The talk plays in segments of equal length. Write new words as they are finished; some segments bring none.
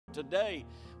Today,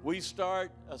 we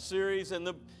start a series in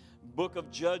the book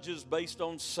of Judges based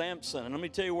on Samson. And let me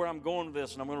tell you where I'm going with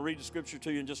this, and I'm going to read the scripture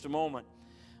to you in just a moment.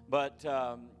 But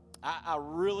I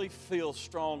really feel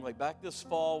strongly, back this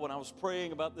fall when I was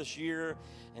praying about this year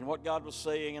and what God was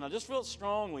saying, and I just felt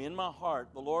strongly in my heart,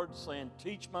 the Lord saying,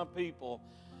 teach my people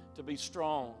to be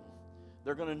strong.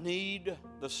 They're going to need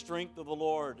the strength of the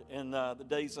Lord in the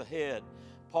days ahead.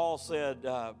 Paul said,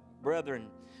 brethren,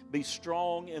 be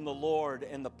strong in the Lord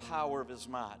and the power of His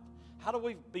might. How do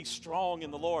we be strong in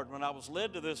the Lord? When I was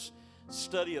led to this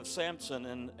study of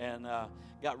Samson and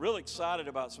got really excited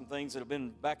about some things that have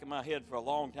been back in my head for a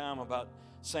long time about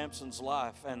Samson's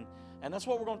life. And that's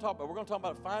what we're going to talk about. We're going to talk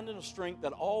about finding a strength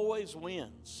that always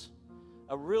wins.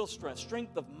 A real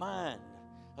strength of mind,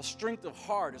 a strength of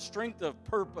heart, a strength of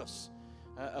purpose,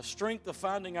 a strength of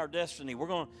finding our destiny. We're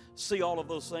going to see all of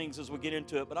those things as we get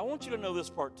into it. But I want you to know this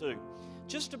part too.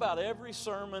 Just about every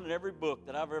sermon and every book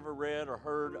that I've ever read or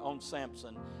heard on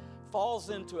Samson falls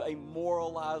into a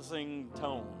moralizing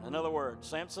tone. In other words,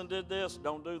 Samson did this,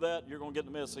 don't do that, you're going to get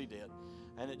the mess he did.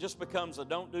 And it just becomes a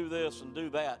don't do this and do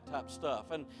that type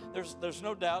stuff. And there's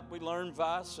no doubt we learn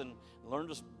vice and learn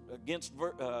against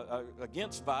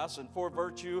vice and for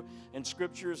virtue in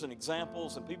scriptures and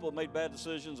examples, and people have made bad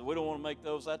decisions and we don't want to make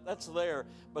those. That's there,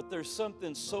 but there's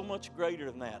something so much greater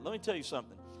than that. Let me tell you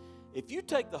something. If you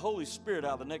take the Holy Spirit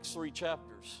out of the next 3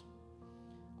 chapters,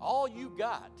 all you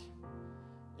got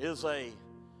is a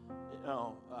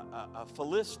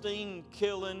Philistine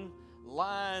killing,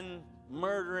 lying,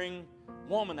 murdering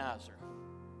womanizer.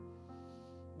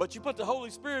 But you put the Holy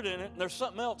Spirit in it and there's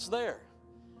something else there.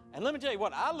 And let me tell you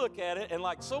what, I look at it, and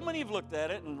like so many have looked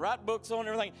at it and write books on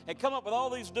everything and come up with all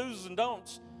these do's and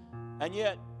don'ts, and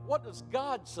yet what does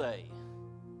God say?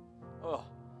 Oh,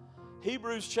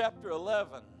 Hebrews chapter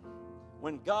 11,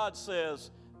 when God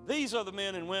says, these are the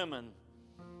men and women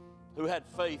who had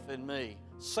faith in me.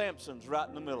 Samson's right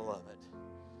in the middle of it.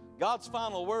 God's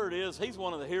final word is he's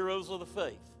one of the heroes of the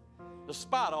faith,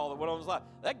 despite all that went on in his life.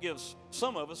 That gives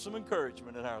some of us some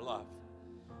encouragement in our life.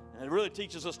 And it really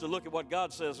teaches us to look at what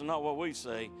God says and not what we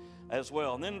say as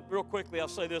well. And then real quickly, I'll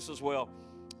say this as well.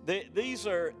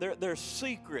 They're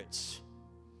secrets.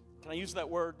 Can I use that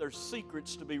word? There's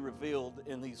secrets to be revealed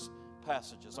in these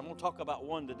passages. I'm going to talk about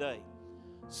one today.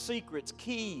 Secrets,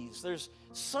 keys. There's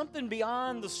something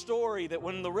beyond the story that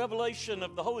when the revelation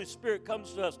of the Holy Spirit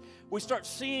comes to us, we start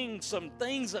seeing some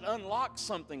things that unlock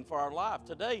something for our life.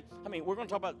 Today, we're going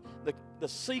to talk about the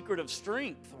secret of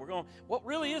strength. What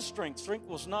really is strength? Strength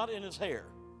was not in his hair.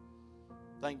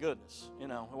 Thank goodness. It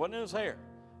wasn't in his hair.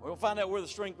 We're going to find out where the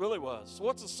strength really was. So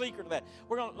what's the secret of that?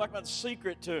 We're going to talk about the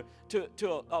secret to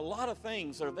a lot of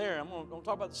things that are there. I'm going to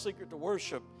talk about the secret to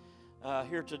worship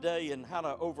here today and how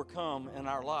to overcome in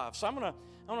our life. So I'm going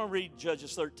to read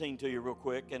Judges 13 to you real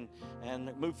quick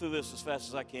and move through this as fast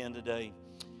as I can today.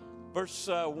 Verse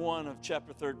 1 of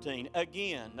chapter 13.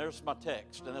 Again, there's my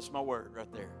text, and that's my word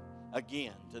right there.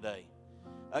 Again today.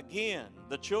 Again,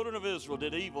 the children of Israel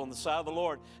did evil in the sight of the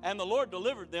Lord, and the Lord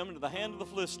delivered them into the hand of the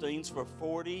Philistines for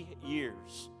 40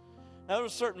 years. Now there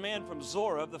was a certain man from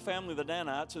Zorah of the family of the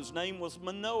Danites whose name was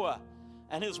Manoah,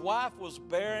 and his wife was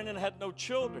barren and had no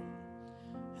children.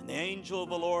 And the angel of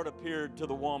the Lord appeared to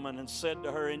the woman and said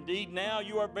to her, indeed, now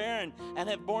you are barren and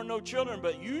have borne no children,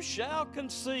 but you shall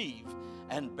conceive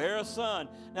and bear a son.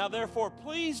 Now therefore,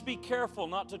 please be careful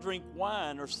not to drink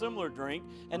wine or similar drink,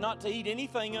 and not to eat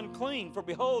anything unclean. For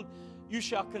behold, you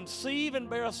shall conceive and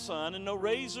bear a son, and no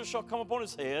razor shall come upon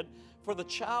his head, for the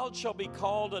child shall be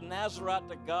called a Nazarite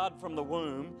to God from the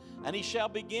womb, and he shall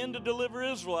begin to deliver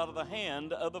Israel out of the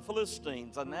hand of the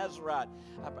Philistines. A Nazarite.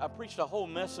 I preached a whole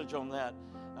message on that.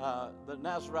 The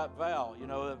Nazarite vow,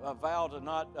 a vow to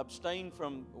not abstain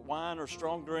from wine or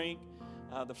strong drink,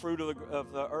 the fruit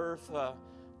of the earth,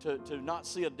 to not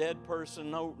see a dead person,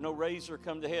 no razor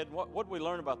come to head. What did we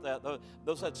learn about that?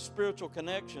 Those had spiritual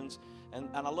connections, and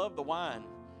I love the wine,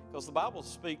 because the Bible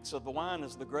speaks of the wine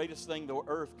as the greatest thing the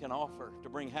earth can offer to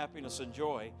bring happiness and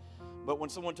joy. But when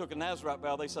someone took a Nazarite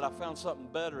vow, they said, I found something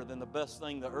better than the best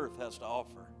thing the earth has to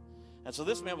offer. And so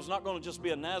this man was not going to just be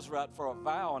a Nazarite for a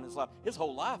vow in his life. His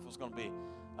whole life was going to be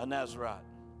a Nazarite.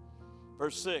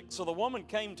 Verse 6, so the woman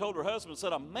came and told her husband,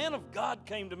 said, a man of God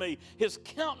came to me. His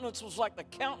countenance was like the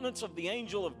countenance of the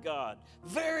angel of God.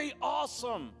 Very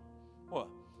awesome. Well,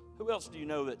 who else do you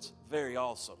know that's very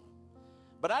awesome?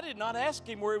 But I did not ask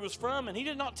him where he was from, and he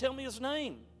did not tell me his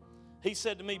name. He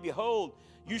said to me, behold,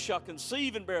 you shall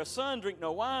conceive and bear a son, drink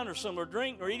no wine or similar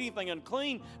drink, nor eat anything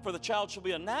unclean, for the child shall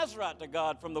be a Nazarite to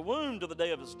God from the womb to the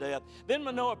day of his death. Then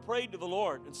Manoah prayed to the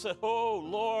Lord and said, oh,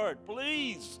 Lord,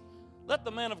 please let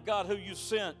the man of God who you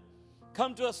sent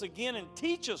come to us again and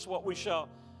teach us what we shall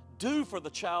do for the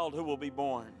child who will be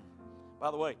born.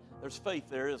 By the way, there's faith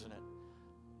there, isn't it?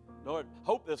 Lord,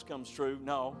 hope this comes true.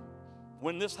 No.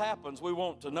 When this happens, we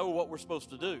want to know what we're supposed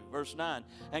to do. Verse 9,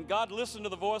 and God listened to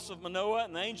the voice of Manoah,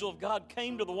 and the angel of God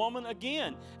came to the woman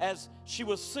again as she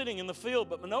was sitting in the field,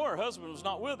 but Manoah, her husband, was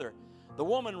not with her. The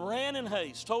woman ran in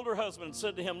haste, told her husband, and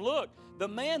said to him, look, the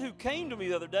man who came to me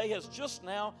the other day has just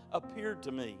now appeared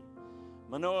to me.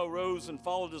 Manoah rose and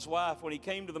followed his wife. When he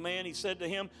came to the man, he said to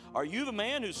him, are you the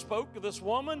man who spoke to this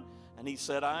woman? And he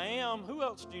said, I am. Who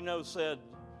else do you know said,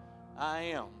 I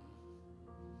am?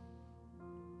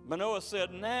 Manoah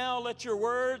said, now let your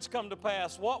words come to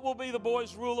pass. What will be the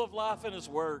boy's rule of life and his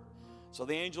work? So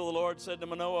the angel of the Lord said to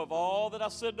Manoah, of all that I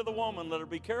said to the woman, let her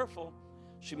be careful.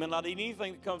 She may not eat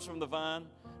anything that comes from the vine,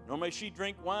 nor may she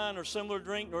drink wine or similar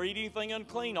drink, nor eat anything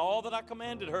unclean. All that I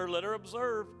commanded her, let her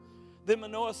observe. Then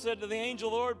Manoah said to the angel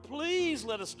of the Lord, please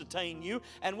let us detain you,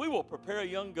 and we will prepare a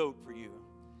young goat for you.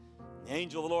 The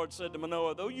angel of the Lord said to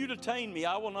Manoah, though you detain me,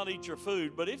 I will not eat your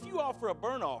food, but if you offer a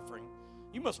burnt offering,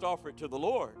 you must offer it to the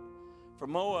Lord. For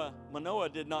Manoah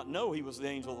did not know he was the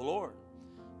angel of the Lord.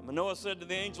 And Manoah said to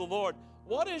the angel of the Lord,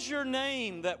 what is your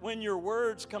name, that when your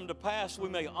words come to pass, we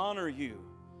may honor you?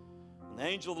 And the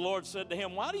angel of the Lord said to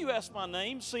him, why do you ask my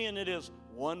name, seeing it is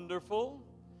wonderful?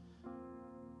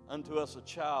 Unto us a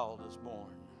child is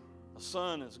born, a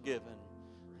son is given,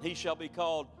 and he shall be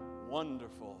called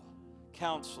Wonderful,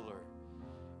 Counselor,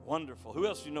 Wonderful. Who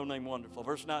else do you know named Wonderful?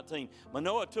 Verse 19,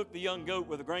 Manoah took the young goat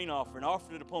with a grain offering,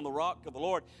 offered it upon the rock of the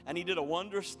Lord, and he did a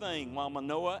wondrous thing while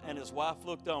Manoah and his wife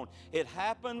looked on. It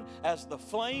happened as the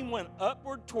flame went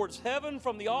upward towards heaven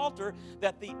from the altar,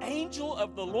 that the angel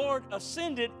of the Lord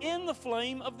ascended in the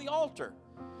flame of the altar.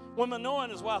 When Manoah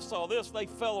and his wife saw this, they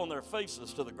fell on their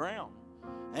faces to the ground.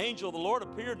 The angel of the Lord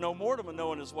appeared no more to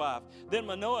Manoah and his wife. Then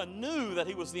Manoah knew that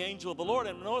he was the angel of the Lord,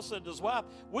 and Manoah said to his wife,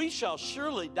 we shall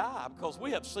surely die, because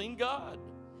we have seen God.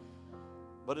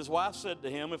 But his wife said to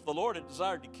him, if the Lord had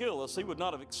desired to kill us, he would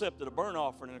not have accepted a burnt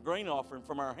offering and a grain offering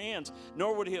from our hands,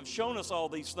 nor would he have shown us all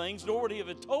these things, nor would he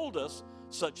have told us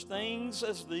such things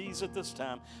as these at this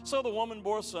time. So the woman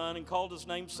bore a son and called his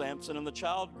name Samson, and the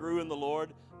child grew, and the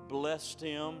Lord blessed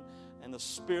him. And the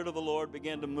Spirit of the Lord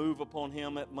began to move upon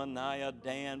him at Manaah,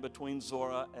 Dan, between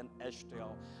Zorah and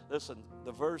Eshtaol. Listen,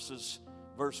 the verse is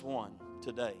verse 1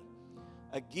 today.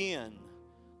 Again,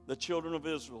 the children of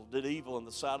Israel did evil in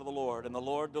the sight of the Lord, and the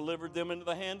Lord delivered them into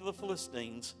the hand of the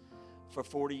Philistines for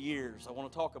 40 years. I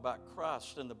want to talk about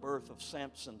Christ and the birth of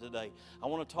Samson today. I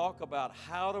want to talk about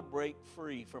how to break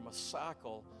free from a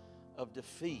cycle of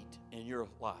defeat in your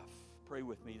life. Pray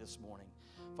with me this morning.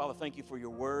 Father, thank you for your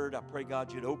word. I pray,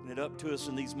 God, you'd open it up to us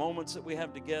in these moments that we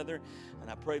have together.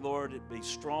 And I pray, Lord, it'd be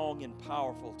strong and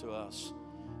powerful to us,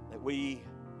 that we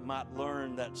might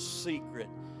learn that secret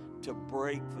to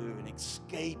breakthrough and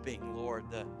escaping, Lord,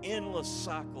 the endless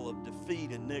cycle of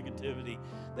defeat and negativity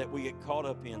that we get caught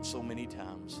up in so many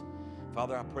times.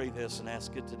 Father, I pray this and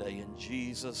ask it today in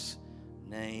Jesus'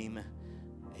 name,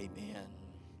 amen.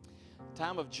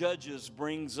 Time of Judges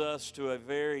brings us to a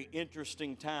very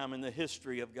interesting time in the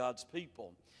history of God's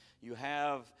people. You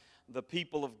have the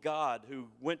people of God who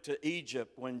went to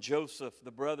Egypt when Joseph, the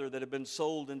brother that had been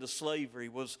sold into slavery,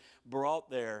 was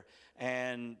brought there.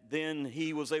 And then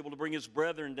he was able to bring his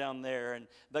brethren down there, and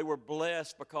they were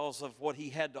blessed because of what he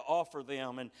had to offer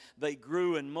them. And they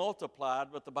grew and multiplied,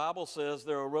 but the Bible says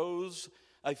there arose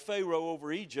a Pharaoh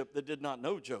over Egypt that did not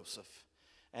know Joseph.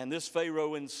 And this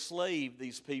Pharaoh enslaved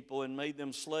these people and made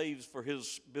them slaves for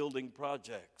his building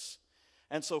projects.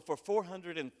 And so for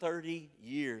 430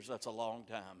 years, that's a long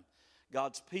time,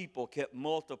 God's people kept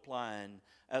multiplying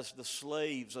as the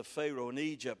slaves of Pharaoh in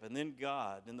Egypt. And then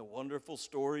God, in the wonderful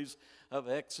stories of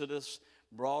Exodus,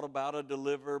 brought about a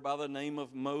deliverer by the name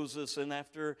of Moses. And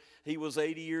after he was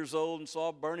 80 years old and saw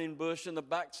a burning bush in the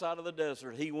backside of the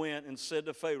desert, he went and said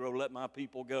to Pharaoh, let my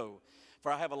people go,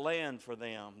 for I have a land for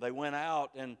them. They went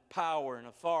out in power and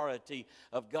authority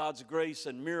of God's grace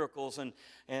and miracles,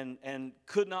 and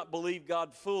could not believe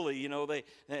God fully. You know,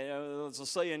 as the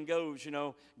saying goes, you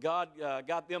know, God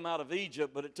got them out of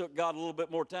Egypt, but it took God a little bit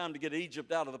more time to get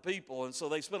Egypt out of the people. And so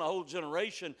they spent a whole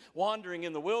generation wandering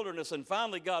in the wilderness, and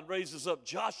finally God raises up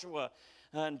Joshua.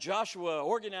 And Joshua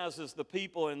organizes the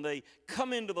people, and they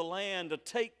come into the land to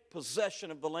take possession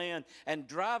of the land and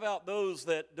drive out those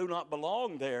that do not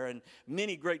belong there. And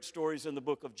many great stories in the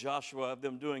book of Joshua of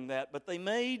them doing that. But they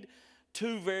made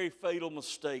two very fatal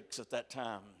mistakes at that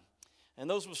time. And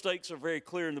those mistakes are very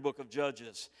clear in the book of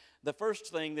Judges. The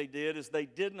first thing they did is they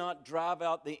did not drive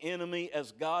out the enemy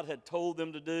as God had told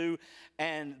them to do.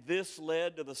 And this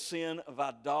led to the sin of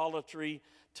idolatry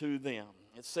to them.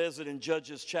 It says it in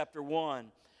Judges chapter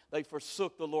 1. They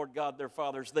forsook the Lord God their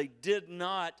fathers. They did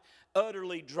not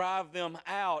utterly drive them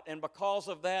out, and because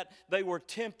of that, they were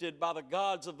tempted by the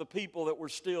gods of the people that were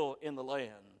still in the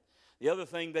land. The other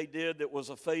thing they did that was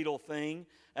a fatal thing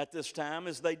at this time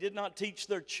is they did not teach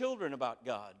their children about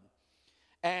God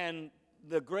and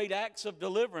the great acts of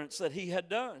deliverance that he had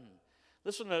done.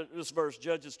 Listen to this verse,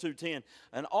 Judges 2:10.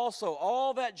 And also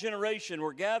all that generation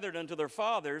were gathered unto their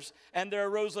fathers, and there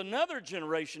arose another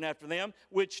generation after them,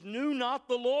 which knew not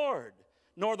the Lord,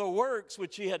 nor the works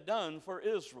which he had done for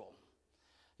Israel.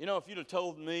 You know, if you'd have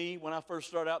told me when I first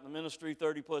started out in the ministry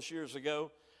 30 plus years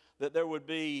ago that there would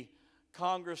be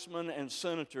congressmen and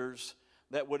senators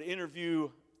that would interview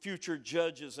future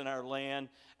judges in our land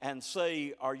and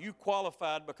say, are you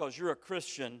qualified because you're a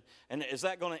Christian, and is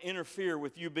that going to interfere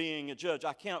with you being a judge?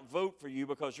 I can't vote for you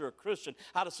because you're a Christian.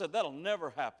 I'd have said that'll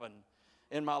never happen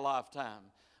in my lifetime.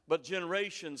 But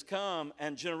generations come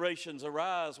and generations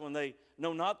arise when they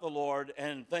know not the Lord,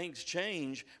 and things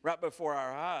change right before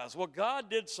our eyes. Well, God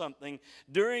did something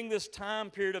during this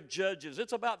time period of Judges.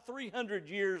 It's about 300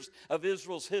 years of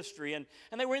Israel's history, and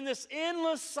they were in this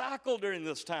endless cycle during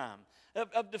this time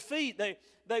of defeat.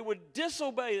 They would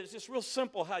disobey. It's just real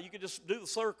simple how you could just do the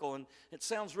circle, and it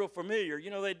sounds real familiar.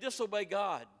 You know, they disobey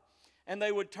God. And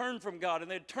they would turn from God, and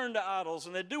they'd turn to idols,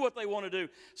 and they'd do what they want to do.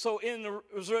 So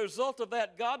as a result of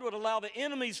that, God would allow the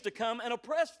enemies to come and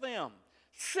oppress them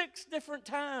 6 different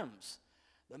times.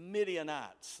 The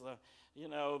Midianites,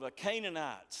 the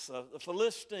Canaanites, the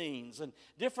Philistines, and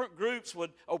different groups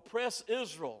would oppress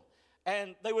Israel.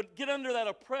 And they would get under that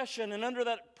oppression, and under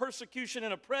that persecution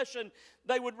and oppression,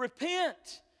 they would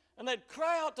repent. And they'd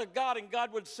cry out to God, and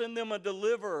God would send them a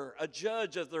deliverer, a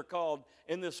judge as they're called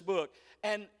in this book.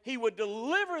 And he would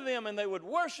deliver them, and they would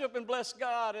worship and bless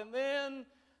God, and then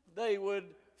they would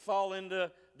fall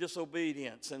into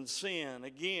disobedience and sin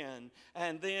again.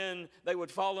 And then they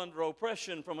would fall under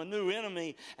oppression from a new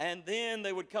enemy, and then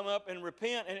they would come up and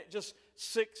repent, and it just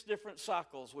 6 different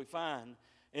cycles we find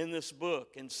in this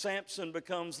book. And Samson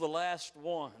becomes the last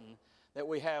one that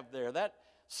we have there. That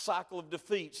cycle of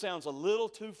defeat sounds a little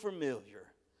too familiar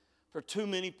for too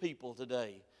many people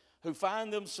today who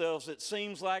find themselves, it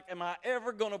seems like, am I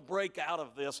ever going to break out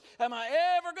of this? Am I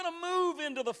ever going to move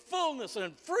into the fullness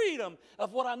and freedom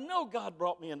of what I know God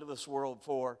brought me into this world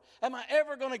for? Am I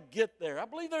ever going to get there? I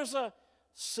believe there's a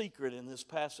secret in this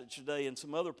passage today and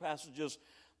some other passages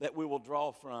that we will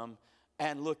draw from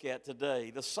and look at today.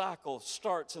 The cycle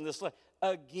starts in this.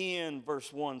 Again,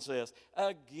 verse 1 says,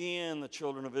 again the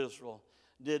children of Israel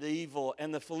did evil,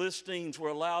 and the Philistines were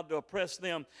allowed to oppress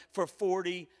them for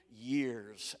 40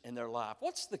 years in their life.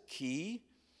 What's the key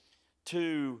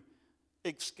to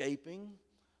escaping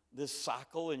this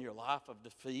cycle in your life of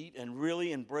defeat and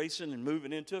really embracing and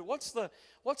moving into it? What's the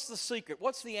secret?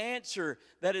 What's the answer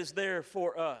that is there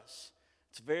for us?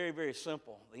 It's very, very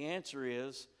simple. The answer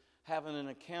is having an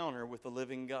encounter with the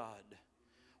living God.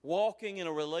 Walking in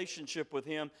a relationship with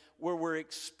him where we're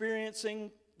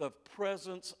experiencing the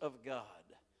presence of God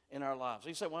in our lives.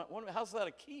 You say, well, how's that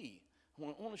a key? I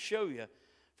want to show you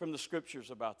from the scriptures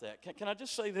about that. Can I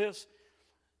just say this?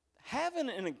 Having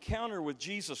an encounter with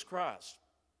Jesus Christ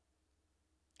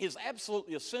is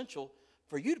absolutely essential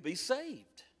for you to be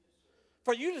saved,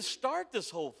 for you to start this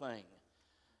whole thing.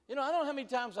 You know, I don't know how many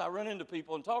times I run into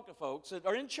people and talk to folks that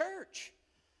are in church,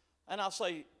 and I'll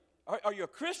say, are you a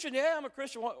Christian? Yeah, I'm a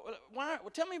Christian. Why?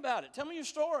 Well, tell me about it. Tell me your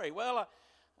story. Well,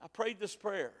 I prayed this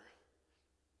prayer.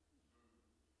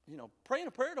 You know, praying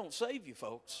a prayer don't save you,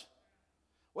 folks.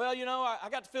 Well, you know, I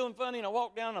got to feeling funny, and I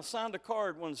walked down and I signed a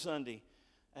card one Sunday,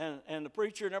 and the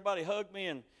preacher and everybody hugged me,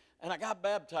 and I got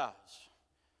baptized.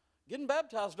 Getting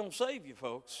baptized don't save you,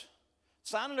 folks.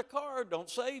 Signing a card don't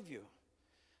save you.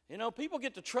 You know, people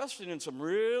get to trusting in some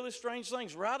really strange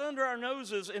things right under our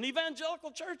noses in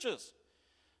evangelical churches.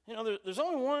 You know, there's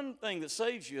only one thing that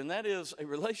saves you, and that is a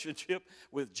relationship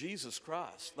with Jesus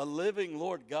Christ, the living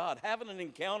Lord God, having an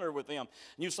encounter with him.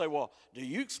 And you say, well, do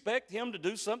you expect him to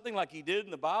do something like he did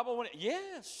in the Bible?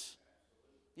 Yes.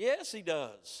 Yes, he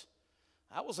does.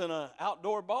 I was in an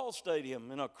outdoor ball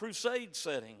stadium in a crusade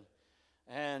setting,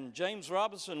 and James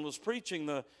Robinson was preaching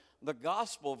the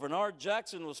gospel. Bernard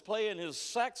Jackson was playing his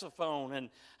saxophone, and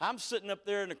I'm sitting up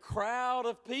there in a crowd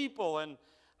of people, and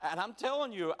I'm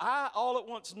telling you, I all at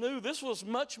once knew this was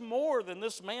much more than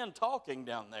this man talking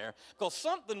down there, because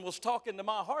something was talking to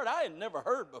my heart I had never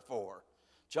heard before.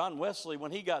 John Wesley,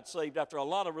 when he got saved after a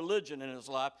lot of religion in his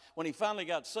life, when he finally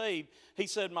got saved, he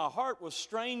said, my heart was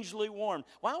strangely warmed.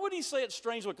 Why would he say it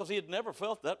strangely? Because he had never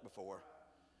felt that before.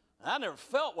 I never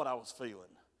felt what I was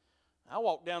feeling. I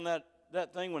walked down that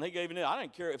that thing when he gave it, I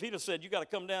didn't care. If he'd have said, you got to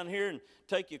come down here and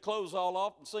take your clothes all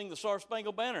off and sing the Star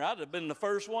Spangled Banner, I'd have been the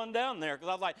first one down there, because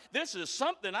I was like, this is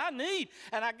something I need.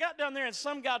 And I got down there, and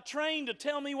some guy trained to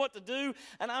tell me what to do,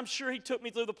 and I'm sure he took me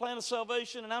through the plan of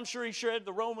salvation, and I'm sure he shared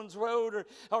the Romans road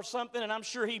or something, and I'm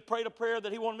sure he prayed a prayer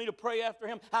that he wanted me to pray after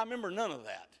him. I remember none of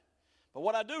that. But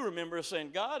what I do remember is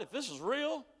saying, God, if this is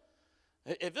real,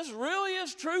 if this really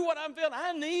is true, what I'm feeling,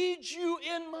 I need you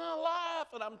in my life.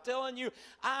 And I'm telling you,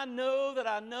 I know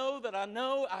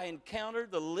I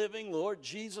encountered the living Lord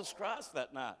Jesus Christ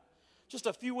that night. Just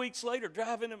a few weeks later,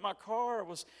 driving in my car, I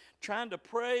was trying to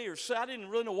pray or say, I didn't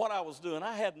really know what I was doing.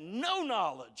 I had no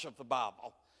knowledge of the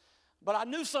Bible. But I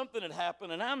knew something had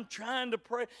happened, and I'm trying to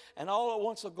pray. And all at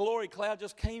once, a glory cloud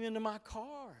just came into my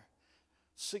car.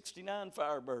 69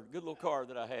 Firebird, good little car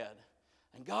that I had.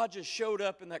 And God just showed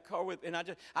up in that car with, and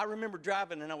I remember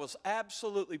driving, and I was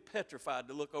absolutely petrified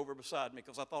to look over beside me,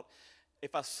 because I thought,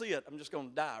 if I see it, I'm just going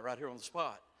to die right here on the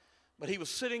spot. But he was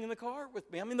sitting in the car with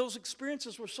me. I mean, those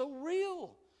experiences were so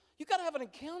real. You got to have an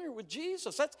encounter with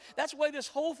Jesus. That's the way this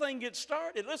whole thing gets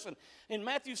started. Listen, in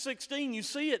Matthew 16, you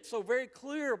see it so very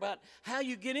clear about how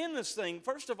you get in this thing.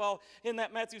 First of all, in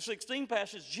that Matthew 16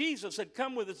 passage, Jesus had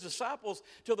come with his disciples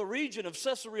to the region of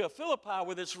Caesarea Philippi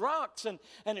with its rocks and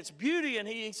its beauty. And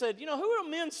he said, you know, who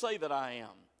do men say that I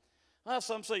am? Well,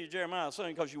 some say you're Jeremiah, some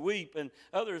because you weep. And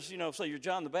others, say you're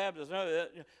John the Baptist.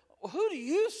 Who do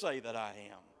you say that I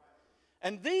am?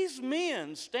 And these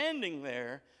men standing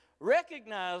there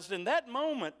recognized in that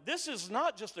moment, this is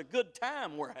not just a good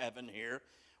time we're having here.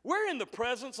 We're in the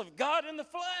presence of God in the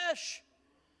flesh.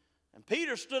 And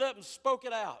Peter stood up and spoke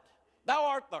it out. Thou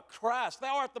art the Christ.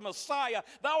 Thou art the Messiah.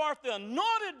 Thou art the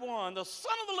anointed one, the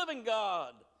Son of the living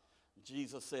God.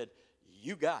 Jesus said,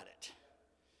 you got it.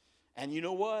 And you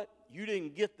know what? You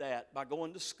didn't get that by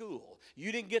going to school.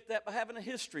 You didn't get that by having a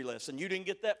history lesson. You didn't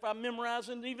get that by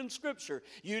memorizing even Scripture.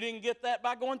 You didn't get that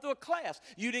by going through a class.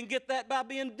 You didn't get that by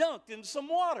being dunked in some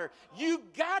water. You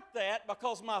got that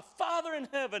because my Father in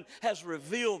heaven has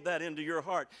revealed that into your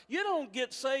heart. You don't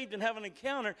get saved and have an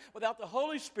encounter without the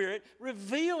Holy Spirit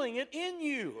revealing it in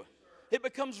you. It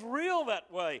becomes real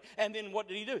that way. And then what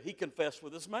did he do? He confessed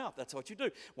with his mouth. That's what you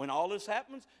do. When all this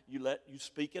happens, you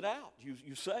speak it out.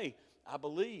 You say, I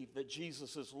believe that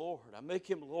Jesus is Lord. I make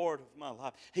him Lord of my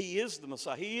life. He is the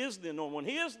Messiah. He is the anointed one.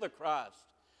 He is the Christ.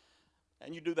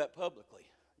 And you do that publicly.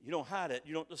 You don't hide it.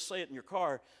 You don't just say it in your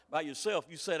car by yourself.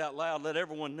 You say it out loud. Let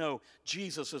everyone know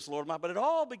Jesus is Lord of my life. But it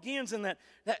all begins in that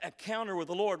encounter with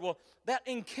the Lord. Well, that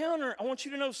encounter, I want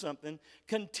you to know something,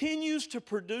 continues to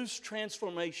produce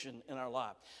transformation in our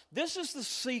life. This is the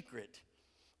secret.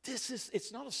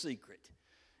 It's not a secret.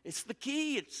 It's the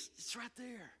key. It's right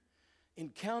there.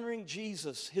 Encountering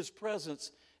Jesus, his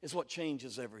presence, is what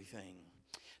changes everything.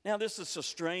 Now, this is a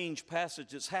strange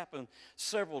passage. It's happened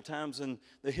several times in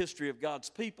the history of God's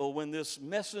people when this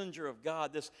messenger of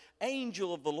God, this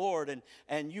angel of the Lord,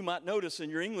 and you might notice in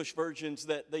your English versions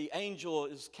that the angel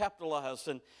is capitalized,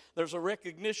 and there's a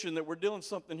recognition that we're doing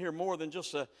something here more than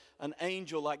just an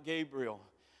angel like Gabriel.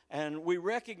 And we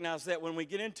recognize that when we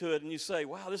get into it and you say,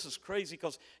 wow, this is crazy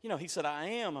because, he said,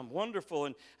 I'm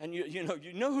wonderful. And you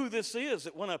know who this is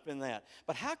that went up in that.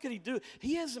 But how could he do it?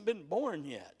 He hasn't been born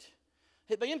yet.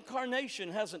 The incarnation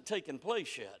hasn't taken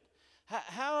place yet.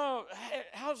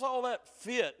 How's all that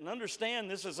fit? And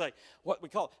understand this is what we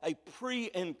call a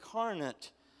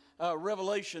pre-incarnate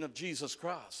revelation of Jesus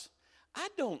Christ. I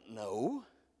don't know.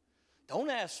 Don't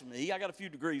ask me. I got a few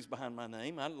degrees behind my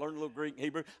name. I learned a little Greek and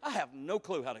Hebrew. I have no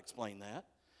clue how to explain that.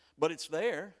 But it's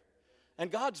there.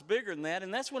 And God's bigger than that.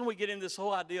 And that's when we get into this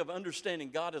whole idea of understanding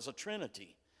God as a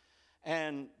Trinity.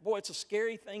 And, boy, it's a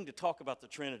scary thing to talk about the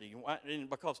Trinity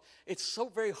because it's so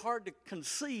very hard to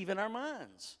conceive in our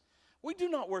minds. We do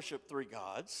not worship three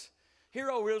gods.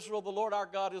 Hear, O Israel, the Lord our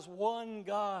God is one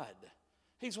God.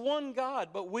 He's one God,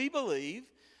 but we believe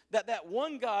that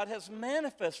one God has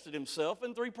manifested himself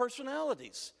in three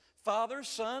personalities, Father,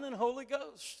 Son, and Holy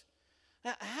Ghost.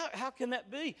 Now, how can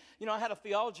that be? I had a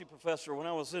theology professor when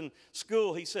I was in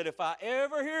school. He said, if I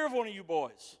ever hear of one of you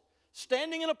boys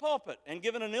standing in a pulpit and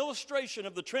giving an illustration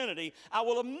of the Trinity, I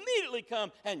will immediately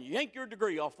come and yank your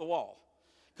degree off the wall.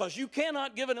 Because you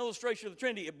cannot give an illustration of the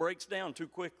Trinity. It breaks down too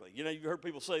quickly. You've heard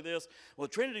people say this. Well,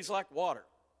 the Trinity's like water.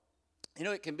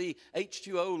 It can be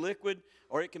H2O liquid,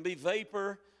 or it can be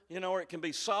vapor, or it can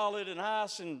be solid and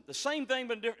ice, and the same thing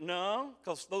but different. No,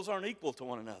 because those aren't equal to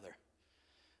one another.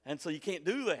 And so you can't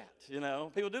do that,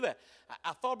 People do that.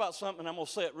 I thought about something, and I'm going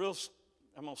to say it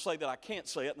I'm going to say that I can't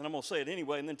say it, and then I'm going to say it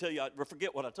anyway, and then tell you I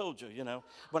forget what I told you,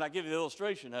 when I give you the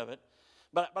illustration of it.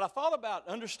 But I thought about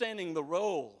understanding the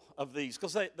role of these,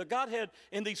 because the Godhead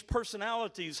in these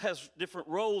personalities has different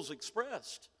roles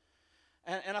expressed.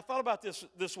 And I thought about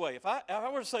this way. If I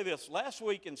were to say this, last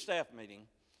week in staff meeting,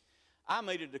 I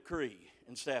made a decree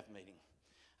in staff meeting.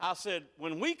 I said,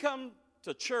 when we come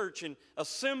to church and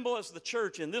assemble as the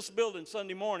church in this building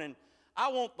Sunday morning, I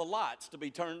want the lights to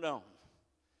be turned on.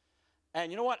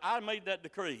 And you know what? I made that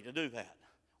decree to do that.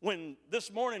 When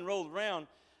this morning rolled around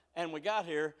and we got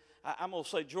here, I'm going to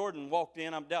say Jordan walked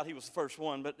in. I doubt he was the first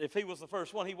one, but if he was the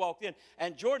first one, he walked in.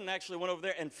 And Jordan actually went over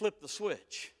there and flipped the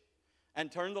switch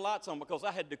and turned the lights on because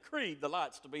I had decreed the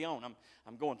lights to be on.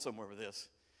 I'm going somewhere with this.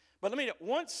 But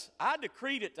once I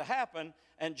decreed it to happen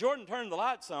and Jordan turned the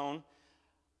lights on,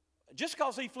 just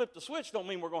because he flipped the switch don't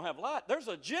mean we're going to have light. There's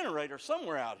a generator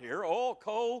somewhere out here, oil,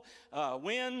 coal,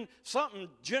 wind, something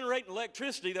generating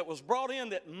electricity that was brought in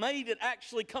that made it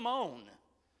actually come on.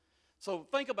 So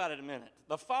think about it a minute.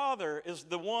 The Father is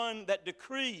the one that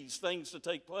decrees things to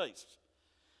take place.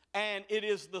 And it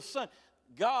is the Son.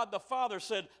 God the Father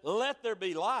said, let there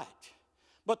be light.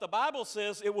 But the Bible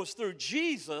says it was through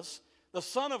Jesus, the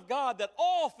Son of God, that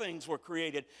all things were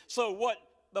created. So what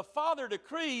the Father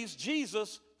decrees,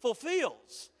 Jesus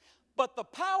fulfills. But the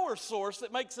power source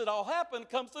that makes it all happen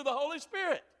comes through the Holy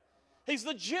Spirit. He's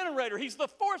the generator. He's the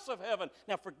force of heaven.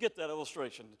 Now forget that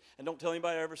illustration and don't tell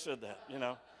anybody I ever said that,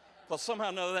 Because somehow or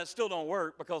another that still don't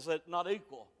work because that's not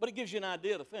equal. But it gives you an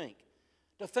idea to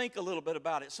think a little bit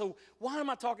about it. So why am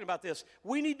I talking about this?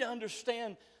 We need to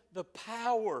understand the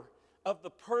power of the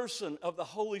person of the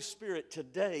Holy Spirit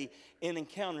today in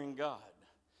encountering God.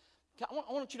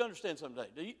 I want you to understand something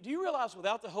today. Do you realize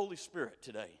without the Holy Spirit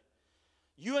today,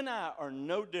 you and I are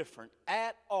no different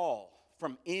at all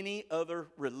from any other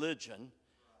religion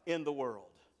in the world?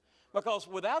 Because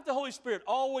without the Holy Spirit,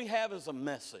 all we have is a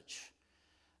message.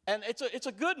 And it's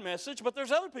a good message, but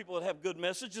there's other people that have good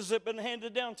messages that have been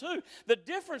handed down too. The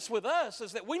difference with us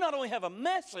is that we not only have a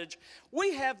message,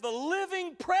 we have the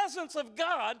living presence of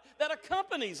God that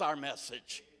accompanies our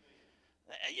message.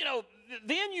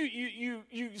 Then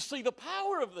you see the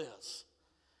power of this.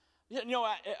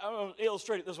 I'll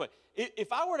illustrate it this way.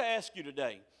 If I were to ask you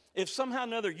today, if somehow or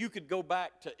another you could go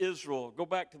back to Israel, go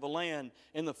back to the land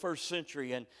in the first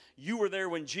century, and you were there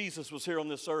when Jesus was here on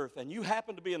this earth, and you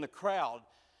happened to be in the crowd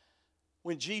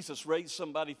when Jesus raised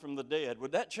somebody from the dead,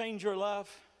 would that change your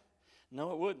life?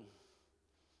 No, it wouldn't.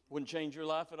 Wouldn't change your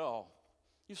life at all.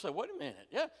 You say, wait a minute.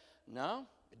 Yeah, no,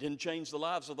 it didn't change the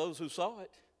lives of those who saw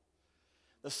it.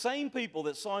 The same people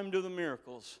that saw him do the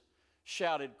miracles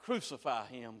shouted, crucify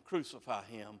him,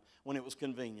 when it was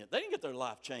convenient. They didn't get their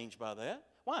life changed by that.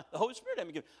 Why? The Holy Spirit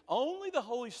hadn't given. Only the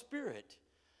Holy Spirit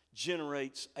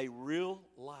generates a real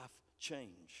life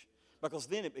change, because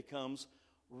then it becomes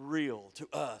real to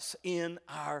us in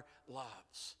our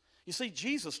lives. You see,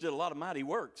 Jesus did a lot of mighty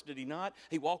works, did he not?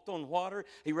 He walked on water.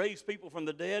 He raised people from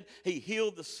the dead. He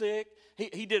healed the sick.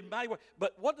 He did mighty work.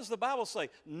 But what does the Bible say?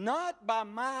 Not by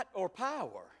might or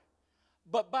power,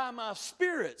 but by my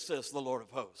Spirit, says the Lord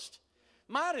of hosts.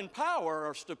 Might and power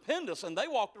are stupendous, and they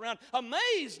walked around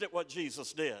amazed at what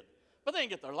Jesus did. But they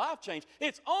didn't get their life changed.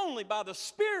 It's only by the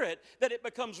Spirit that it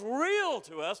becomes real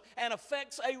to us and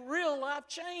affects a real life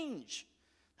change.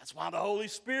 That's why the Holy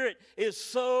Spirit is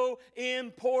so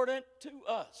important to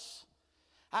us.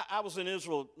 I was in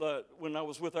Israel when I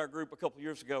was with our group a couple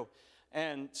years ago,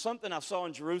 and something I saw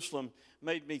in Jerusalem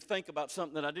made me think about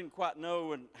something that I didn't quite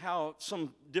know, and how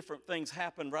some different things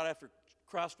happened right after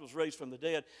Christ was raised from the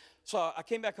dead. So I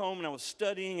came back home and I was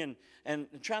studying and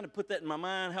trying to put that in my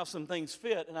mind, how some things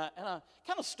fit, and I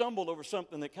kind of stumbled over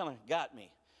something that kind of got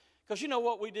me. Because you know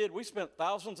what we did? We spent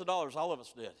thousands of dollars, all of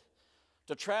us did,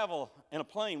 to travel in a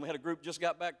plane. We had a group just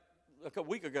got back a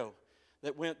week ago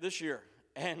that went this year.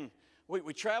 And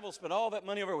we travel, spend all that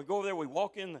money over there. We go over there, we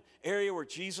walk in the area where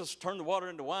Jesus turned the water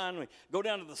into wine. We go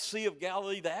down to the Sea of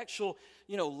Galilee, the actual,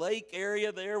 lake area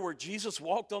there where Jesus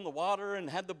walked on the water and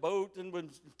had the boat and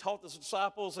taught the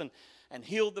disciples and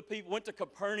healed the people. Went to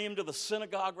Capernaum, to the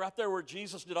synagogue right there where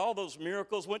Jesus did all those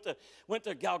miracles. Went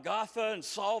to Golgotha and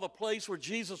saw the place where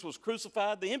Jesus was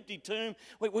crucified, the empty tomb.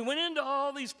 We went into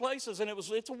all these places, and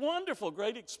it's a wonderful,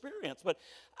 great experience. But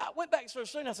I went back and started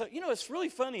studying. I thought, it's really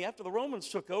funny. After the Romans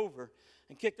took over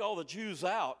and kicked all the Jews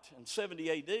out in 70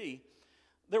 A.D.,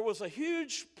 there was a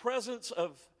huge presence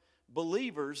of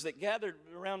believers that gathered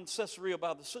around Caesarea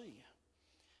by the sea.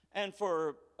 And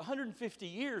for 150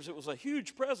 years, it was a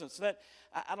huge presence. That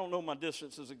I don't know my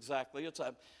distances exactly. It's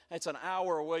an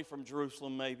hour away from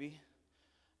Jerusalem, maybe.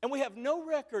 And we have no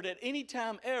record at any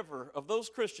time ever of those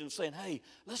Christians saying, hey,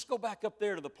 let's go back up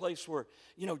there to the place where,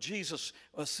 Jesus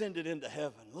ascended into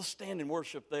heaven. Let's stand and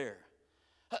worship there.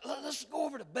 Let's go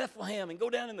over to Bethlehem and go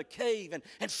down in the cave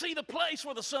and see the place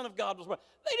where the Son of God was born.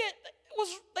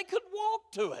 They couldn't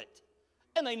walk to it.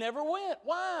 And they never went.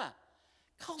 Why?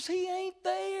 Because he ain't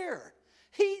there.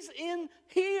 He's in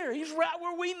here. He's right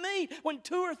where we meet. When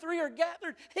 2 or 3 are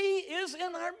gathered, he is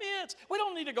in our midst. We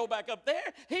don't need to go back up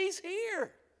there. He's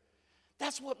here.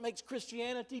 That's what makes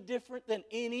Christianity different than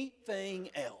anything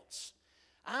else.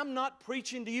 I'm not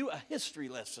preaching to you a history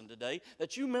lesson today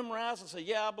that you memorize and say,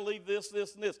 yeah, I believe this,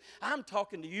 this, and this. I'm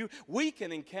talking to you. We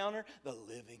can encounter the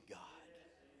living God.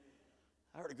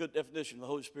 I heard a good definition of the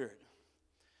Holy Spirit.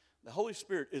 The Holy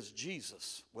Spirit is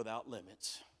Jesus without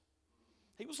limits.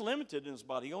 He was limited in his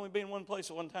body. He only been in one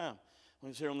place at one time when he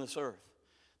was here on this earth.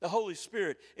 The Holy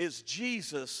Spirit is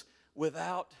Jesus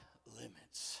without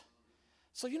limits.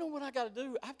 So you know what I got to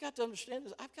do? I've got to understand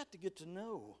this. I've got to get to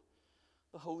know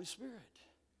the Holy Spirit.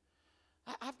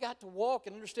 I've got to walk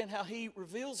and understand how he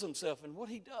reveals himself and what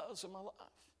he does in my life.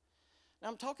 Now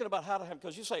I'm talking about how to have,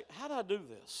 because you say, how do I do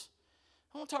this?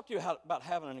 I want to talk to you about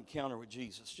having an encounter with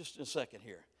Jesus just in a second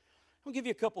here. I'm going to give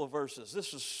you a couple of verses.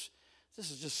 This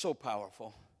is just so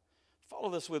powerful. Follow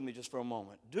this with me just for a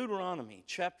moment. Deuteronomy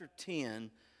chapter 10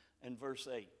 and verse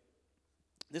 8.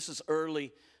 This is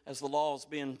early as the law is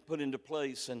being put into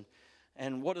place.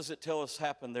 And what does it tell us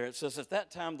happened there? It says, at that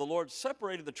time the Lord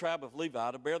separated the tribe of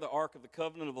Levi to bear the ark of the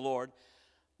covenant of the Lord.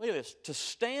 Look at this. To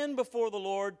stand before the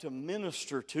Lord to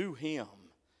minister to him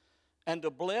and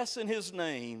to bless in his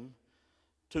name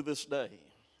to this day.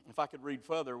 If I could read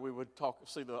further, we would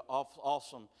see the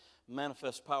awesome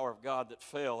manifest power of God that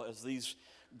fell as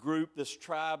this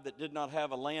tribe that did not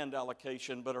have a land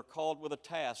allocation but are called with a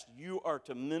task. You are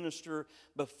to minister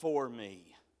before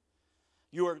me.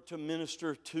 You are to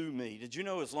minister to me. Did you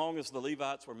know as long as the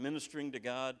Levites were ministering to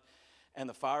God and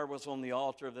the fire was on the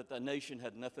altar, that the nation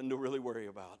had nothing to really worry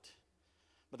about?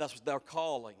 But that's their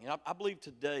calling. And I believe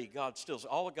today God still,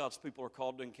 all of God's people are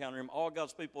called to encounter him, all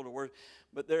God's people to work.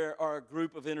 But there are a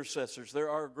group of intercessors. There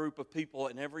are a group of people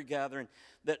in every gathering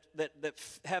that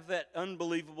have that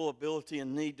unbelievable ability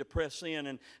and need to press in,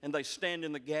 and they stand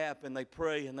in the gap and they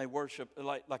pray and they worship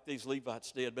like these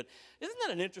Levites did. But isn't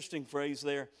that an interesting phrase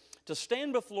there? To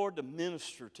stand before the Lord to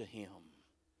minister to him.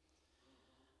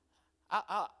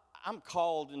 I'm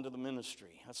called into the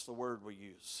ministry. That's the word we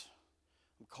use.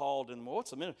 I'm called in. What's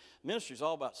the ministry? Ministry is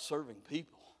all about serving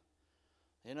people.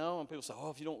 You know, and people say, oh,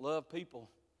 if you don't love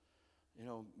people, you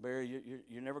know, Barry,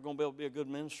 you're never going to be able to be a good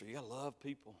minister. You got to love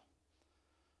people.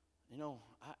 You know,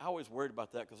 I always worried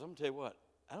about that because I'm going to tell you what,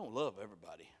 I don't love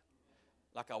everybody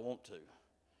like I want to.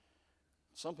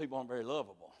 Some people aren't very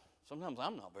lovable. Sometimes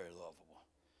I'm not very lovable.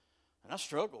 And I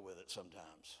struggle with it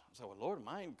sometimes. I say, well, Lord, am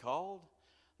I even called?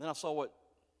 And then I saw what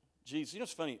Jesus, you know,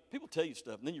 it's funny. People tell you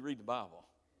stuff, and then you read the Bible.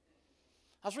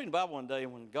 I was reading the Bible one day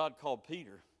when God called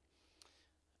Peter,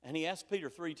 and he asked Peter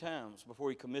 3 times before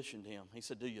he commissioned him. He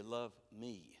said, do you love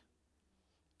me?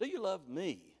 Do you love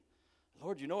me?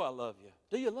 Lord, you know I love you.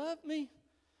 Do you love me?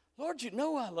 Lord, you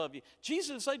know I love you. Jesus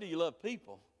didn't say, do you love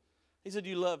people? He said,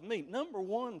 do you love me? Number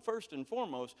one, first and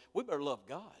foremost, we better love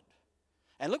God.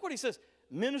 And look what he says,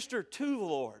 minister to the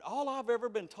Lord. All I've ever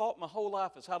been taught my whole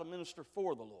life is how to minister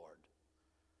for the Lord.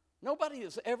 Nobody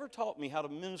has ever taught me how to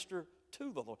minister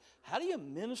to the Lord. How do you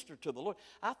minister to the Lord?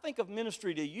 I think of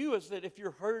ministry to you as that if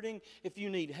you're hurting, if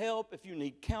you need help, if you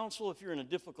need counsel, if you're in a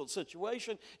difficult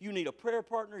situation, you need a prayer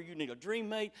partner, you need a dream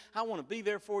mate, I want to be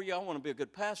there for you. I want to be a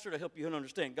good pastor to help you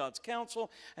understand God's counsel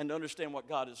and to understand what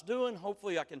God is doing.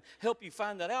 Hopefully I can help you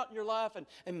find that out in your life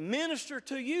and minister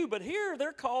to you. But here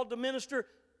they're called to minister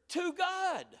to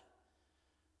God.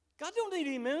 God don't need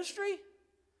any ministry.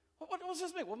 What does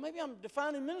this mean? Well, maybe I'm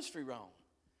defining ministry wrong.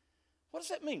 What does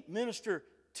that mean? Minister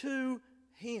to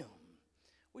him.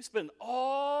 We spend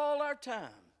all our time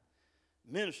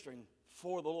ministering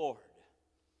for the Lord.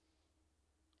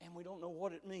 And we don't know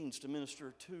what it means to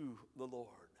minister to the Lord.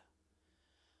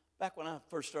 Back when I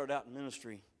first started out in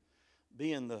ministry,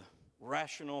 being the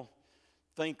rational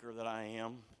thinker that I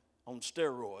am on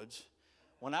steroids,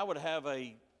 when I would have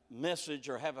a message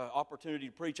or have an opportunity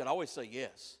to preach, I'd always say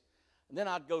yes. And then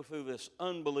I'd go through this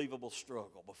unbelievable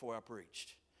struggle before I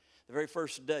preached. The very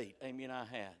first date Amy and I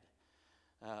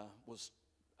had was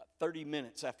 30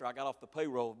 minutes after I got off the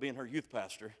payroll of being her youth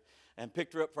pastor and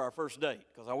picked her up for our first date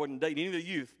because I wasn't dating any of the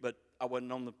youth, but I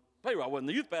wasn't on the tell you, I wasn't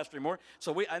the youth pastor anymore.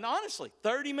 And honestly,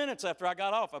 30 minutes after I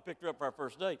got off, I picked her up for our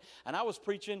first date. And I was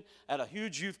preaching at a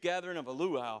huge youth gathering of a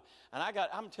luau. And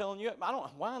I'm telling you,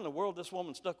 why in the world this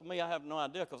woman stuck with me, I have no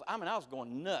idea. Because, I was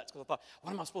going nuts. Because I thought,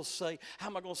 what am I supposed to say? How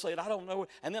am I going to say it? I don't know.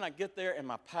 And then I get there, and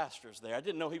my pastor's there. I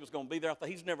didn't know he was going to be there. I thought,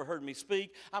 he's never heard me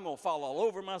speak. I'm going to fall all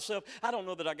over myself. I don't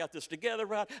know that I got this together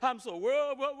right. I'm so,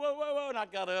 whoa. And I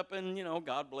got up, and,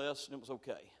 God bless, and it was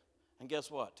okay. And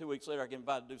guess what? 2 weeks later, I get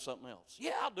invited to do something else.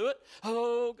 Yeah, I'll do it.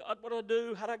 Oh, God, what do I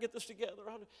do? How do I get this together?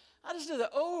 I just did it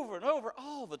over and over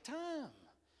all the time.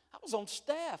 I was on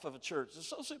staff of a church,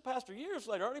 associate pastor years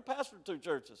later. I already pastored 2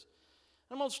 churches.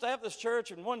 I'm on staff of this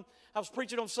church, and I was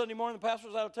preaching on Sunday morning. The pastor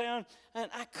was out of town, and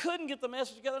I couldn't get the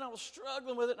message together, and I was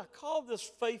struggling with it. And I called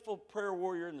this faithful prayer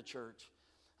warrior in the church.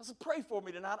 I said, pray for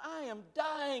me tonight. I am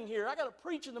dying here. I got to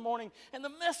preach in the morning, and the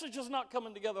message is not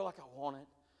coming together like I want it.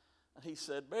 And he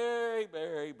said, Barry,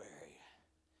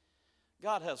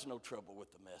 God has no trouble with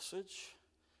the message.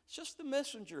 It's just the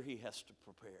messenger he has to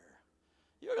prepare.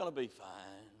 You're going to be fine.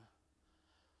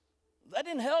 That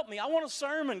didn't help me. I want a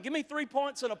sermon. Give me 3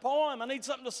 points in a poem. I need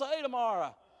something to say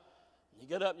tomorrow. You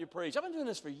get up and you preach. I've been doing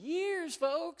this for years,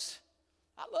 folks.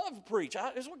 I love to preach.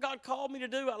 It's what God called me to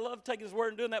do. I love taking his word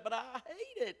and doing that, but I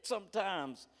hate it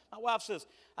sometimes. My wife says,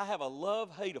 I have a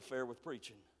love-hate affair with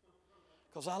preaching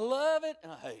because I love it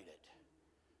and I hate it.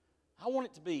 I want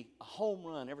it to be a home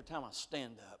run every time I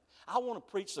stand up. I want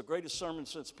to preach the greatest sermon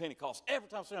since Pentecost every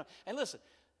time I stand up. And listen,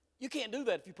 you can't do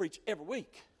that if you preach every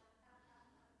week.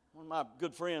 One of my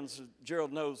good friends,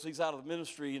 Gerald knows, he's out of the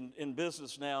ministry in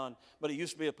business now, but he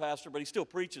used to be a pastor, but he still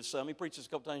preaches some. He preaches a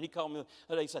couple times. He called me the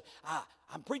other day. He said,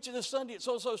 I'm preaching this Sunday at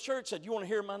so-and-so's church. Said, you want to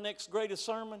hear my next greatest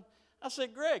sermon? I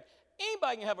said, Greg,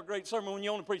 anybody can have a great sermon when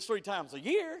you only preach 3 times a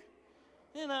year.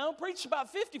 Preach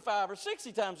about 55 or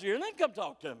 60 times a year, and then come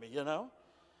talk to me,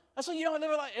 I said,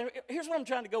 here's what I'm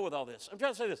trying to go with all this. I'm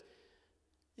trying to say this.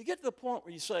 You get to the point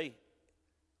where you say,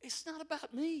 it's not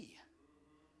about me.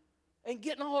 And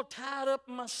getting all tied up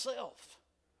in myself.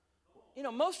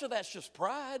 Most of that's just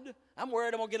pride. I'm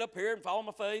worried I'm going to get up here and fall on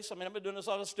my face. I've been doing this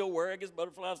all. I still worry. I get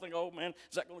butterflies. Think, oh, man,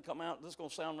 is that going to come out? Is this going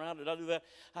to sound right? Did I do that?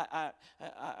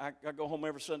 I go home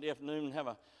every Sunday afternoon and have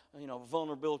a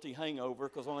vulnerability hangover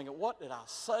because I'm thinking, what did I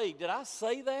say? Did I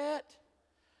say that?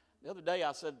 The other day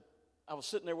I said, I was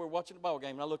sitting there, we were watching the ball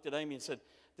game, and I looked at Amy and said,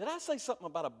 did I say something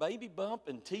about a baby bump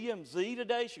in TMZ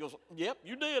today? She goes, yep,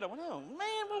 you did. I went, oh,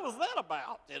 man, what was that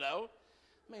about, and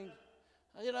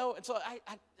so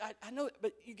I know it,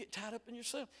 but you get tied up in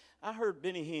yourself. I heard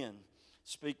Benny Hinn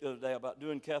speak the other day about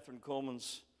doing Catherine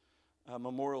Coleman's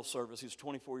memorial service. He was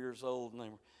 24 years old, and they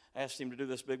asked him to do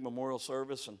this big memorial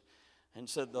service, and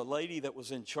said the lady that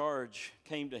was in charge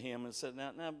came to him and said,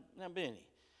 now, Benny,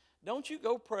 don't you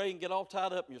go pray and get all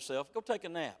tied up in yourself. Go take a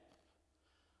nap.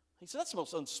 He said, that's the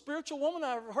most unspiritual woman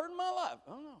I've ever heard in my life.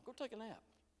 Oh, no, go take a nap.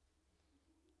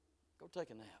 Go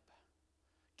take a nap.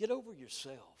 Get over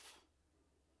yourself.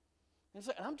 And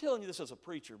I'm telling you this as a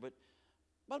preacher, but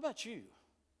what about you?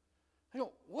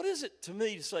 What is it to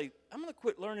me to say, I'm going to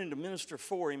quit learning to minister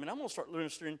for him, and I'm going to start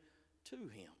ministering to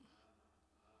him?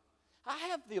 I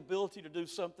have the ability to do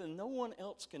something no one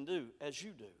else can do as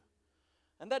you do.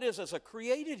 And that is, as a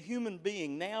created human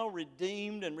being, now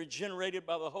redeemed and regenerated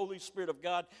by the Holy Spirit of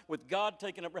God, with God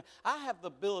taking up, I have the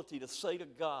ability to say to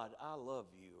God, I love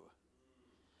you.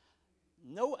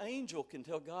 No angel can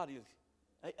tell God,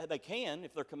 they can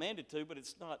if they're commanded to, but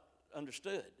it's not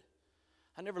understood.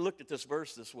 I never looked at this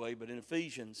verse this way, but in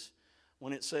Ephesians,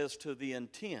 when it says to the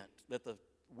intent that the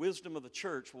wisdom of the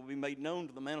church will be made known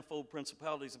to the manifold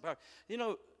principalities and powers.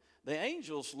 The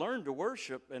angels learn to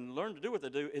worship and learn to do what they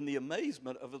do in the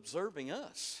amazement of observing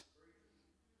us.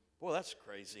 Boy, that's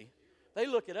crazy. They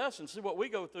look at us and see what we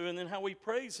go through and then how we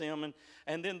praise him,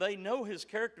 and then they know his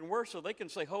character and work, so they can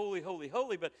say, holy, holy,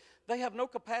 holy, but they have no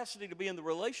capacity to be in the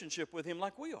relationship with him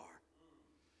like we are.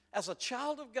 As a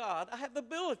child of God, I have the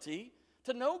ability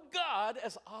to know God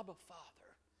as Abba Father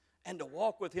and to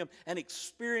walk with him and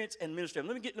experience and minister.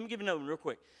 Let me give you another one real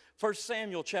quick. 1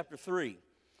 Samuel chapter 3.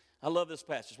 I love this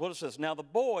passage. What it says, now the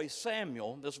boy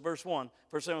Samuel, this is verse 1,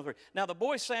 1 Samuel 3. Now the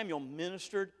boy Samuel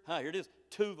ministered, here it is,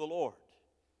 to the Lord.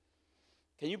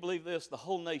 Can you believe this? The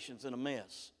whole nation's in a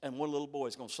mess, and one little boy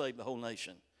is going to save the whole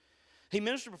nation. He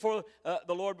ministered before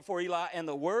the Lord before Eli, and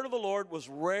the word of the Lord was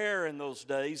rare in those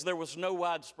days. There was no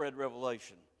widespread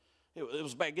revelation. It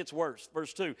was bad. It gets worse.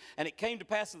 Verse 2, and it came to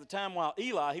pass at the time while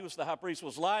Eli, he was the high priest,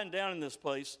 was lying down in this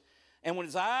place, and when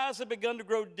his eyes had begun to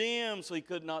grow dim so he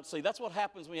could not see. That's what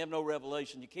happens when you have no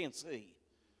revelation. You can't see.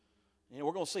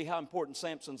 We're going to see how important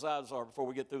Samson's eyes are before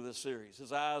we get through this series.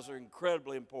 His eyes are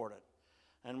incredibly important.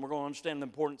 And we're going to understand the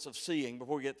importance of seeing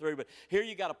before we get through. But here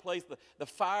you got a place, the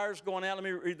fire's going out. Let me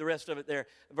read the rest of it there.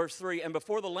 Verse 3, and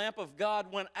before the lamp of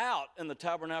God went out in the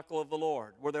tabernacle of the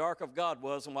Lord, where the ark of God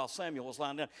was, and while Samuel was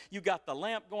lying down. You got the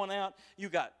lamp going out. You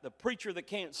got the preacher that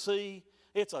can't see.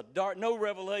 It's a dark, no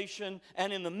revelation.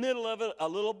 And in the middle of it, a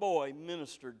little boy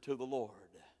ministered to the Lord.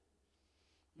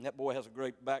 And that boy has a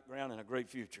great background and a great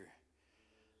future.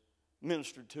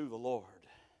 Ministered to the Lord.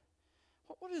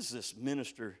 What is this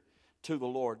minister to the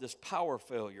Lord, this power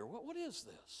failure? What is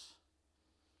this?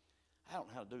 I don't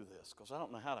know how to do this because I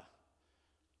don't know how to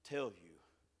tell you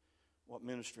what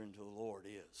ministering to the Lord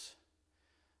is.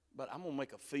 But I'm going to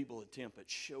make a feeble attempt at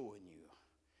showing you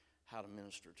how to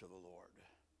minister to the Lord.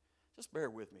 Just bear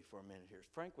with me for a minute here.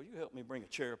 Frank, will you help me bring a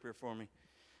chair up here for me?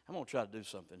 I'm going to try to do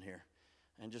something here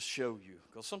and just show you,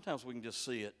 because sometimes we can just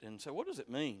see it and say, what does it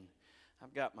mean?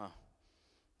 I've got my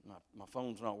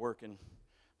phone's not working.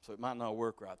 So it might not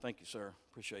work right. Thank you, sir.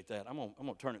 Appreciate that. I'm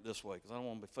gonna turn it this way because I don't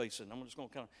want to be facing. I'm just gonna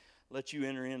kind of let you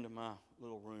enter into my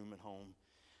little room at home.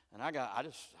 And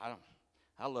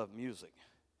I love music.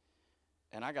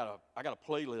 And I got a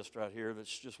playlist right here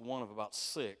that's just one of about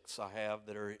 6 I have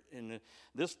that are in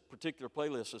this particular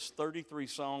playlist is 33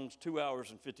 songs, 2 hours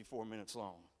and 54 minutes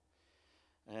long.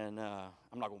 And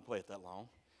I'm not gonna play it that long.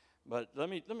 But let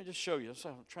me just show you. So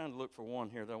I'm trying to look for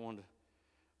one here that I wanted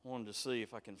to see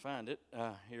if I can find it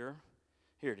here.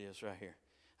 Here it is right here.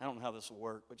 I don't know how this will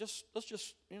work, but let's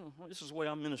just, this is the way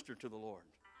I minister to the Lord.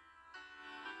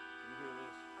 Can you hear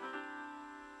this?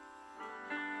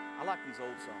 I like these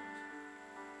old songs.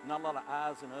 Not a lot of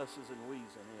I's and us's and we's in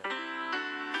it.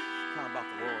 It's kind of about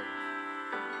the Lord.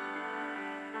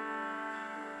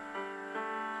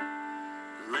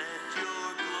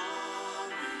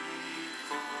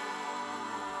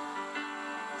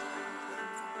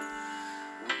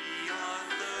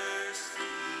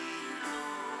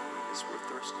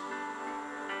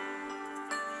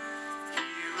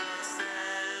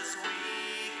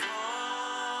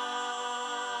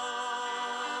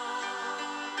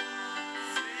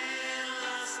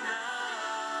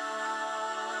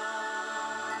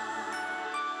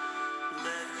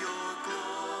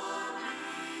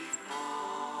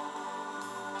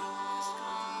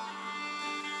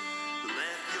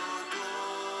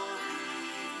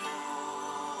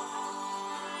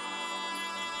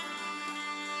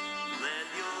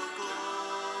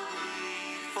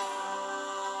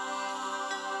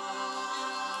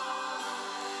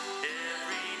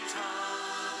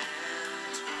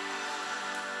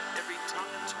 Every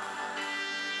time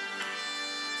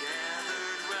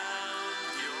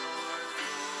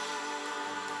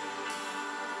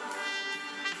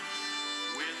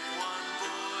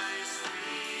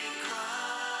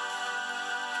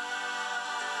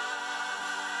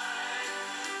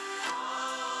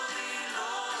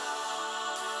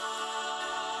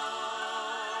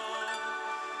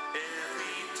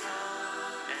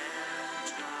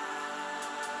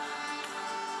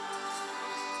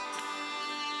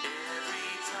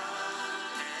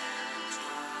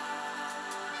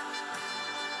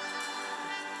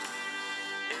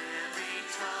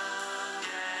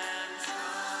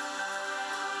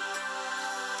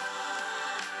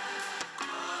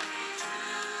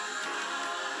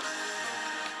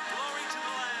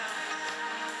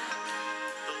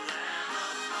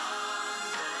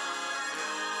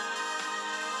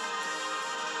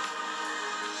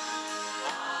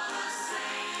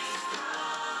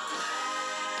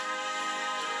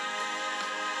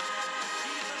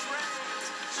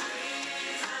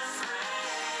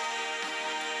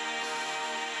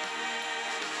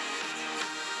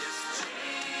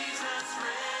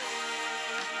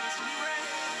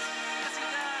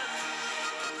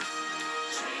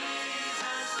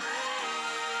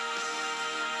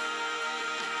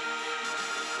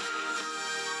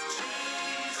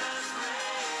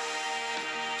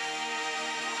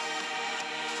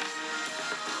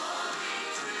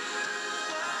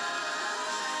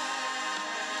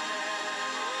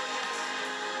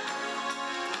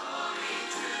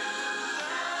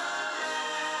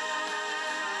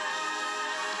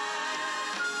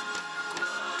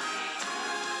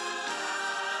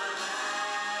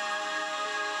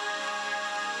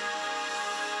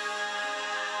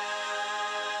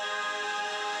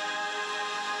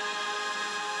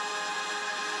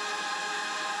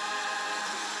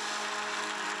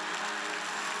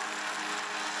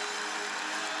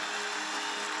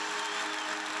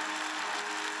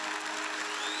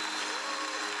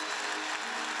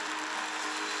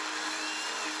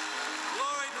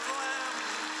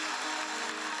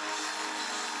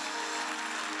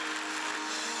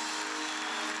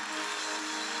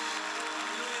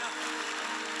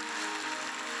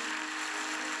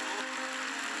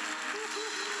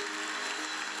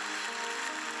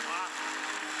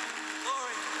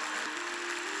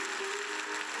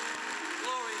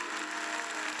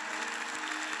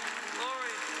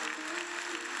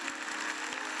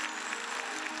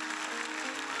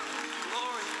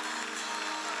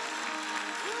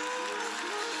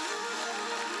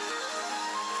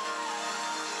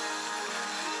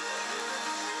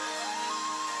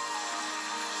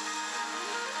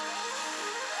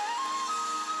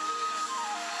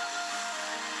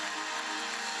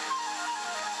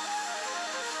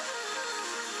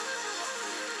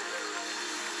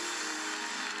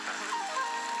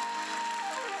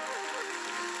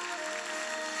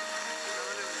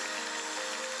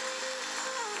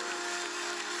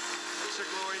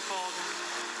fall, God.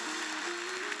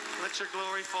 Let your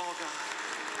glory fall, God.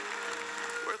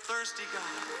 We're thirsty,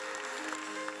 God.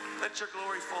 Let your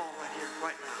glory fall right here,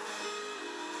 right now.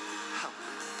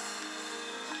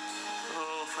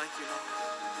 Oh, thank you, Lord.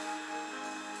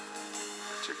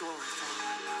 Let your glory fall.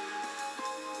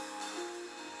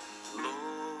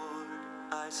 Lord,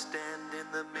 I stand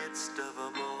in the midst of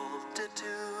a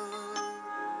multitude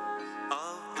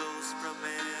of those from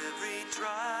every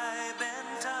tribe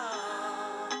and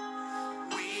tongue.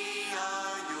 We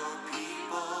are your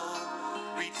people,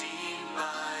 redeemed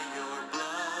by your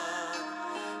blood,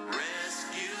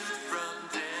 rescued from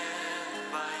death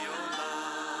by your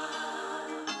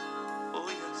love. Oh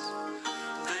yes,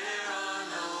 there are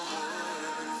no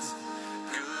words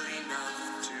good enough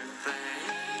to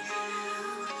thank you.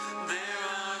 There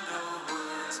are no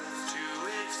words to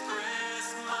express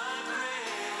my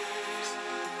praise,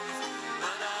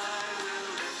 but I will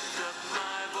lift up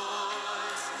my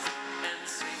voice and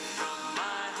sing from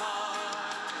my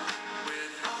heart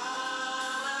with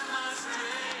all of my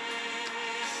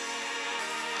strength.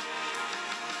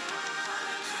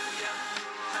 Hallelujah,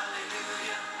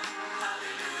 hallelujah,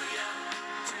 hallelujah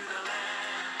to the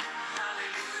Lamb.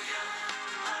 Hallelujah,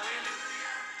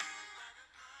 hallelujah.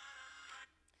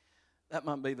 That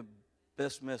might be the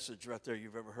best message right there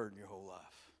you've ever heard in your whole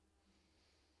life.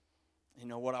 You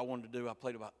know what I wanted to do? I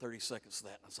played about 30 seconds of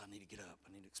that, and I said, I need to get up.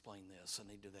 I need to explain this. I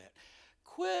need to do that.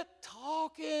 Quit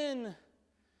talking.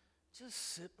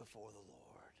 Just sit before the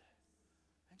Lord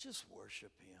and just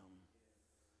worship Him.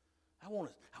 I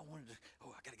wanted to,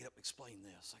 I got to get up and explain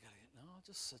this. No, I'll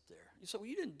just sit there. You say, well,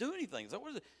 you didn't do anything. Is that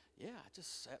what it is? Yeah, I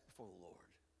just sat before the Lord.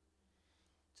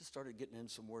 Just started getting in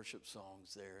some worship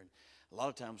songs there. And a lot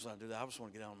of times when I do that, I just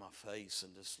want to get down on my face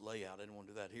and just lay out. I didn't want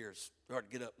to do that here. It's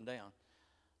hard to get up and down.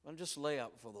 But just lay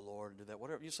out before the Lord and do that.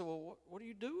 Whatever. You say, well, what are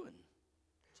you doing?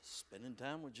 Just spending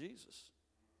time with Jesus.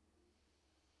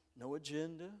 No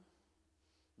agenda.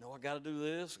 No, I got to do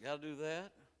this, I got to do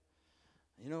that.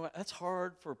 You know, that's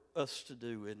hard for us to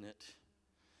do, isn't it?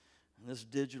 In this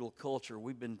digital culture,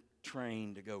 we've been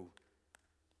trained to go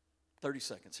 30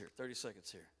 seconds here, 30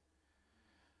 seconds here.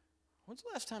 When's the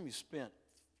last time you spent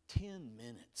 10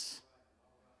 minutes?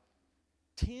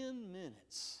 10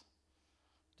 minutes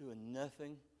doing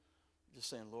nothing, just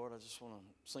saying, Lord, I just want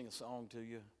to sing a song to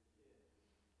you.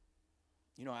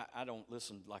 You know, I don't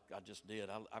listen like I just did.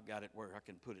 I've got it where I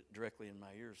can put it directly in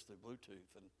my ears through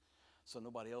Bluetooth, and so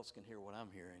nobody else can hear what I'm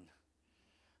hearing.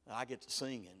 I get to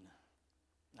singing.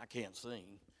 I can't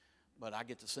sing, but I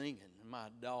get to singing. And my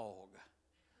dog,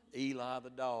 Eli the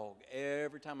dog,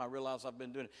 every time I realize I've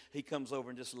been doing it, he comes over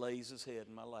and just lays his head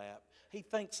in my lap. He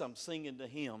thinks I'm singing to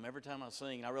him. Every time I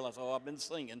sing, and I realize, oh, I've been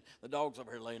singing. The dog's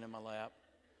over here laying in my lap.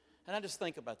 And I just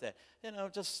think about that. You know,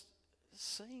 just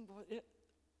sing.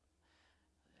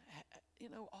 You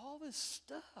know, all this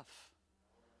stuff.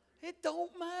 It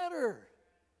don't matter.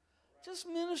 Just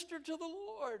minister to the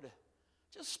Lord.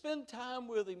 Just spend time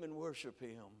with Him and worship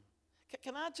Him.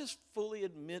 Can I just fully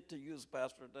admit to you as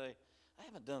pastor today, I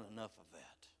haven't done enough of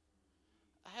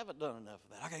that. I haven't done enough of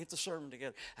that. I got to get the sermon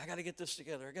together. I got to get this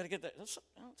together. I got to get that.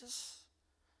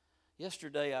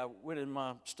 Yesterday, I went in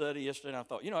my study and I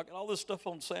thought, you know, I got all this stuff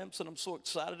on Samson I'm so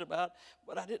excited about,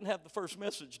 but I didn't have the first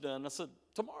message done. I said,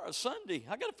 tomorrow's Sunday.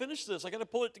 I got to finish this. I got to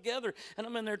pull it together. And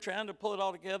I'm in there trying to pull it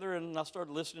all together, and I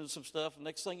started listening to some stuff. And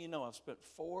next thing you know, I've spent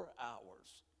 4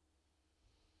 hours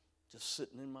just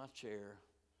sitting in my chair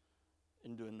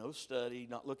and doing no study,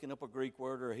 not looking up a Greek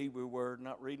word or a Hebrew word,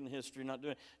 not reading history, not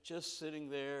doing, just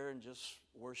sitting there and just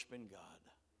worshiping God,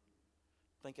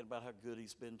 thinking about how good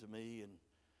He's been to me, and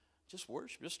just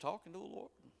worship, just talking to the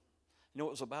Lord. You know,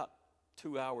 it was about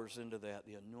 2 hours into that,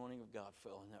 the anointing of God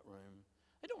fell in that room.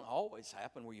 It don't always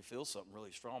happen where you feel something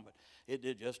really strong, but it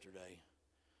did yesterday.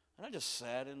 And I just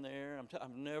sat in there.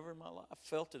 I've never in my life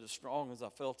felt it as strong as I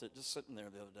felt it just sitting there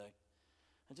the other day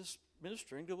and just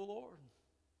ministering to the Lord.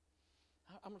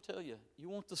 I'm going to tell you, you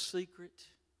want the secret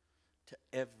to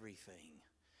everything.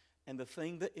 And the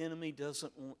thing the enemy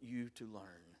doesn't want you to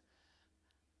learn,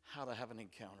 how to have an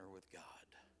encounter with God.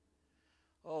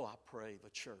 Oh, I pray the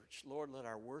church, Lord, let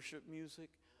our worship music,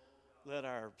 let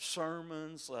our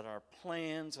sermons, let our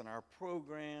plans and our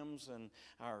programs and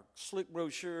our slick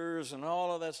brochures and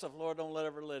all of that stuff, Lord, don't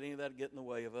ever let any of that get in the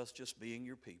way of us just being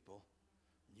your people,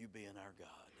 you being our God.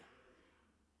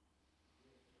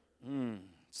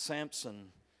 Samson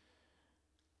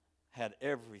had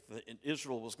everything.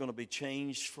 Israel was going to be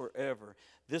changed forever.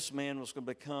 This man was going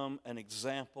to become an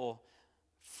example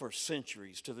for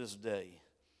centuries to this day.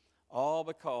 All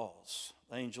because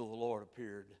the angel of the Lord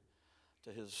appeared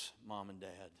to his mom and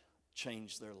dad,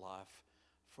 changed their life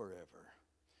forever.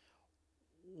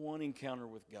 one encounter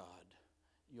with God,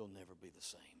 you'll never be the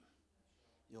same.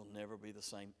 You'll never be the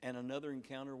same. And another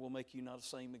encounter will make you not the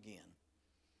same again.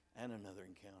 And another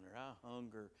encounter. I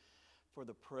hunger for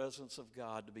the presence of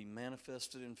God to be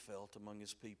manifested and felt among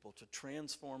His people, to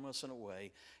transform us in a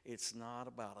way. It's not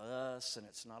about us and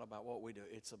it's not about what we do.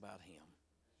 It's about Him.